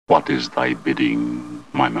What is thy bidding,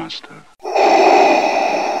 my master?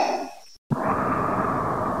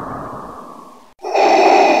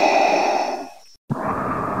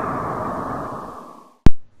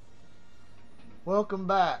 Welcome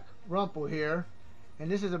back, Rumple here,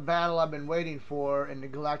 and this is a battle I've been waiting for in the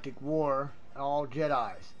Galactic War, all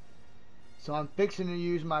Jedis. So I'm fixing to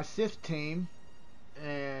use my Sith Team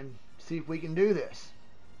and see if we can do this.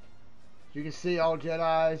 You can see all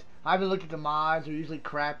Jedis. I haven't looked at the mods, they're usually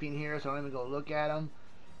crappy in here, so I don't even go look at them.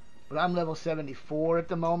 But I'm level 74 at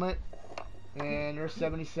the moment, and there's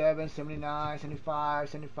 77, 79, 75,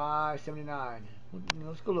 75, 79.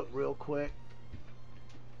 Let's go look real quick.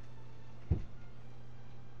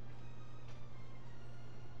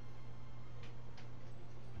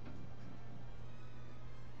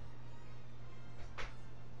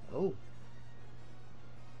 Oh.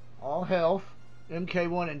 All health.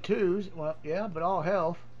 MK1 and 2s. Well, yeah, but all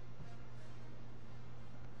health.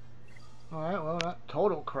 Alright, well, not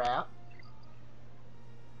total crap.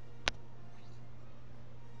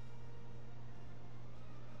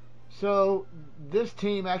 So, this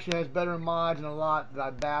team actually has better mods and a lot that I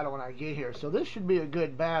battle when I get here. So, this should be a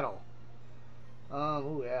good battle.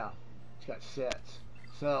 Oh, yeah. It's got sets.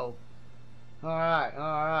 So, alright.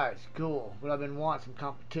 It's cool. But I've been wanting some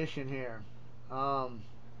competition here.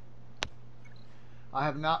 I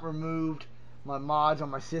have not removed my mods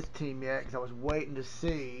on my Sith team yet because I was waiting to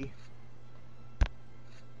see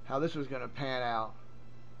how this was going to pan out.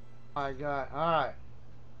 Alright.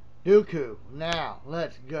 Dooku. Now,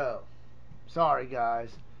 let's go. Sorry,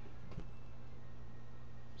 guys.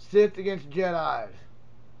 Sith against Jedi.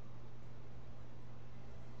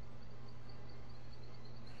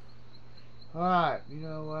 Alright, you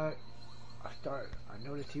know what? I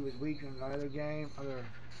noticed he was weak in the other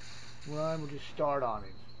run. We'll just start on him.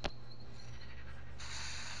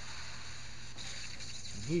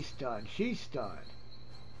 And he's stunned. She's stunned.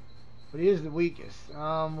 But he is the weakest.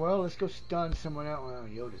 Well, let's go stun someone else. Well,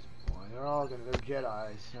 Yoda's one. They're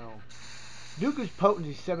Jedi, so. Dooku's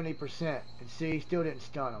potency is 70%. And see, he still didn't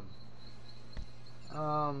stun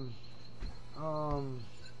him.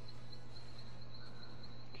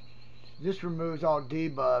 This removes all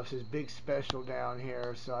debuffs, his big special down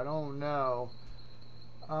here, so I don't know.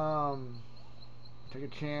 Take a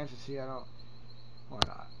chance and see. Why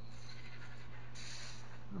not?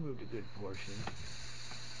 Removed a good portion.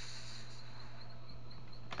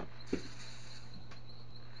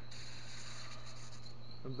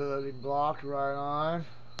 Ability blocked right on.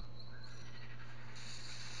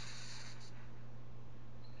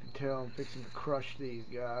 You can tell I'm fixing to crush these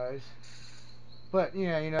guys. But,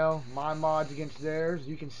 yeah, you know, my mods against theirs,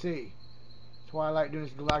 you can see. That's why I like doing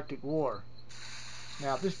this Galactic War.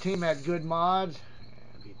 Now, if this team had good mods,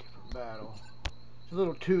 it'd be a different battle. It's a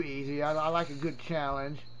little too easy. I like a good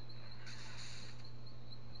challenge.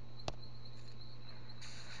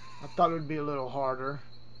 I thought it would be a little harder.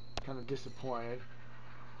 Kind of disappointed.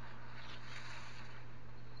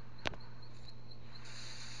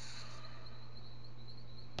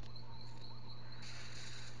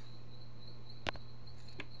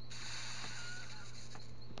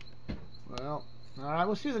 Well, alright,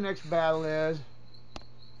 we'll see what the next battle is.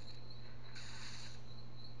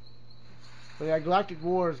 But yeah, Galactic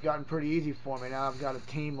War has gotten pretty easy for me now. I've got a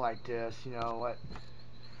team like this, you know what.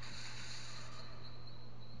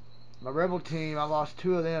 My Rebel team, I lost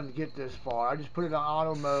 2 of them to get this far. I just put it on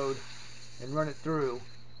auto mode and run it through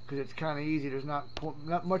because it's kind of easy. There's not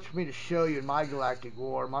much for me to show you in my Galactic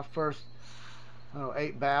War. My first, I don't know,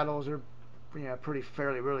 8 battles are, you know,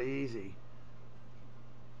 really easy.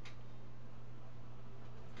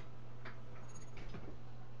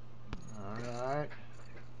 Alright.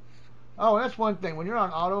 Oh, and that's one thing. When you're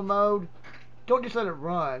on auto mode, don't just let it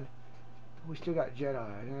run. We still got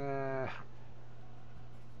Jedi.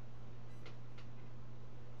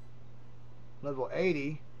 Level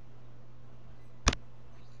 80.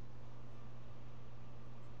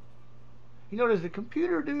 You know, does the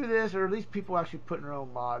computer do this, or at least people actually putting their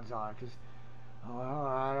own mods on? Because,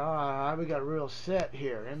 alright, we got a real set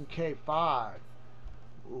here. MK5.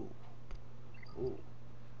 Ooh.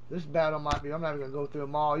 This battle might be, I'm not even going to go through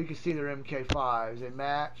them all. You can see their MK5s. They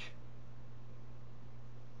match.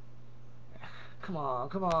 Come on.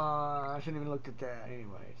 I shouldn't even looked at that.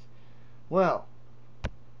 Anyways. Well.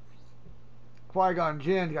 Qui-Gon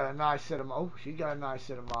Jinn's got a nice set of mods. Oh, she's got a nice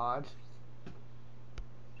set of mods.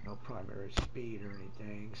 No primary speed or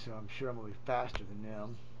anything, so I'm sure I'm going to be faster than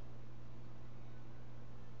them.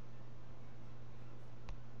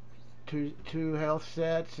 Two health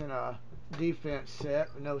sets and a defense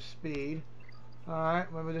set with no speed.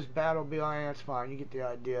 Alright, whether this battle will be on, that's fine. You get the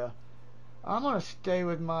idea. I'm gonna stay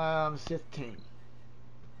with my Sith team.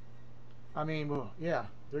 I mean, well, yeah,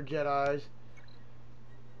 they're Jedis.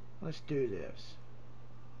 Let's do this.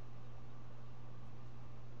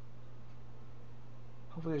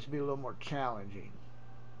 Hopefully this will be a little more challenging.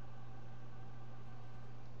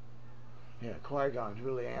 Yeah, Qui-Gon's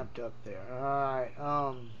really amped up there. Alright,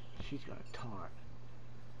 she's gonna taunt.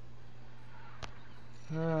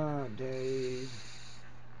 Oh, days.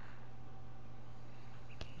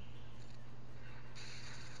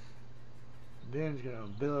 Ben's gonna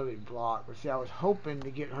ability block. But see, I was hoping to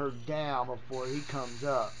get her down before he comes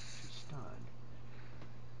up. She's stunned.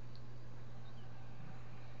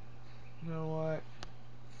 You know what?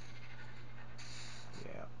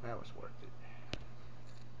 Yeah, that was worth it.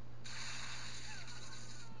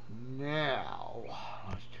 Now,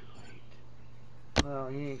 oh, it's too late. Well,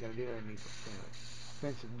 he ain't gonna do anything.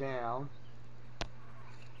 Offensive down.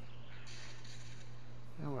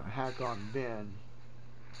 I'm gonna hack on Ben.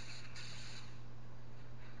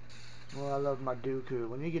 Well, I love my Dooku.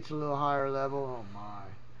 When he gets a little higher level, oh my.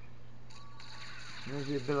 There's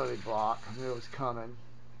the ability block. I knew it was coming.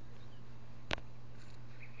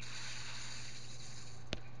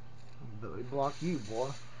 Ability block you, boy.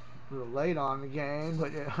 A little late on the game,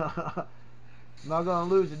 but yeah. Am I gonna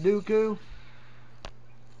lose the Dooku?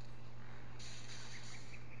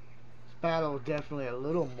 This battle is definitely a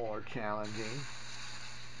little more challenging.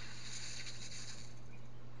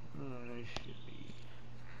 It should be.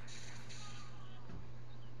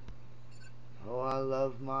 Oh, I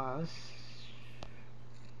love my.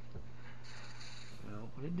 Well,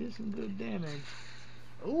 but it did some good damage.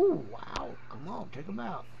 Oh, wow. Come on, take him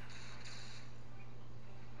out.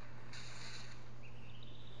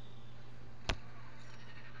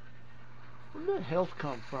 Where did that health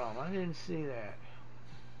come from? I didn't see that.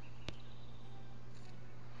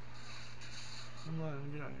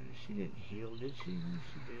 She didn't heal, did she? No,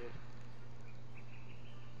 she did.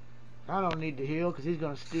 I don't need to heal because he's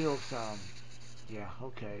going to steal some. Yeah,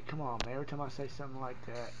 okay. Come on, man. Every time I say something like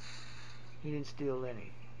that, he didn't steal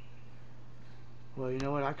any. Well, you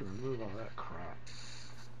know what? I can remove all that crap.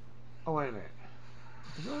 Oh, wait a minute.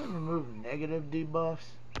 Does that remove negative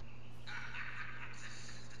debuffs?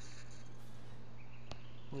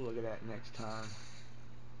 We'll look at that next time.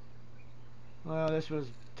 Well, this was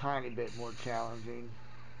a tiny bit more challenging.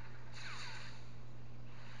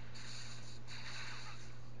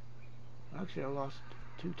 Actually, I lost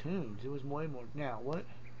 2 tunes. It was way more. Now, what?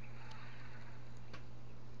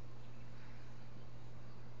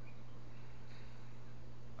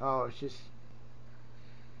 Oh, it's just...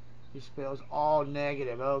 He spells all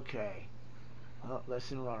negative. Okay. Well,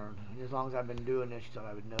 lesson learned. As long as I've been doing this,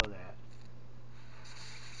 I would know that.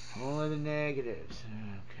 Only the negatives.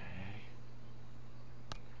 Okay.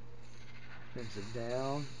 Offensive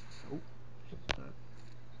down. Oh.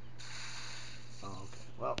 Oh, okay.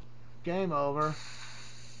 Well, game over.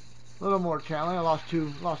 A little more challenge. I lost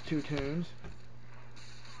two tunes.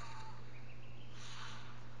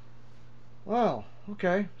 Well,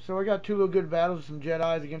 okay. So I got 2 little good battles with some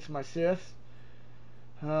Jedis against my Siths.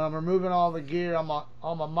 I'm removing all the gear on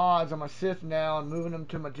all my mods on my Sith now and moving them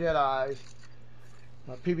to my Jedis.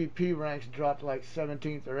 My PvP ranks dropped like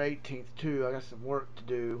 17th or 18th too. I got some work to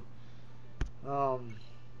do.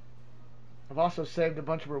 I've also saved a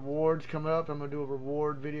bunch of rewards coming up. I'm going to do a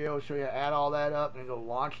reward video, show you how to add all that up and go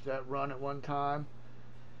launch that run at one time.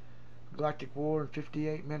 Galactic War in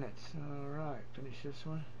 58 minutes. Alright, finish this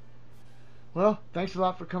one. Well, thanks a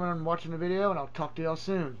lot for coming and watching the video, and I'll talk to y'all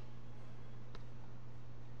soon.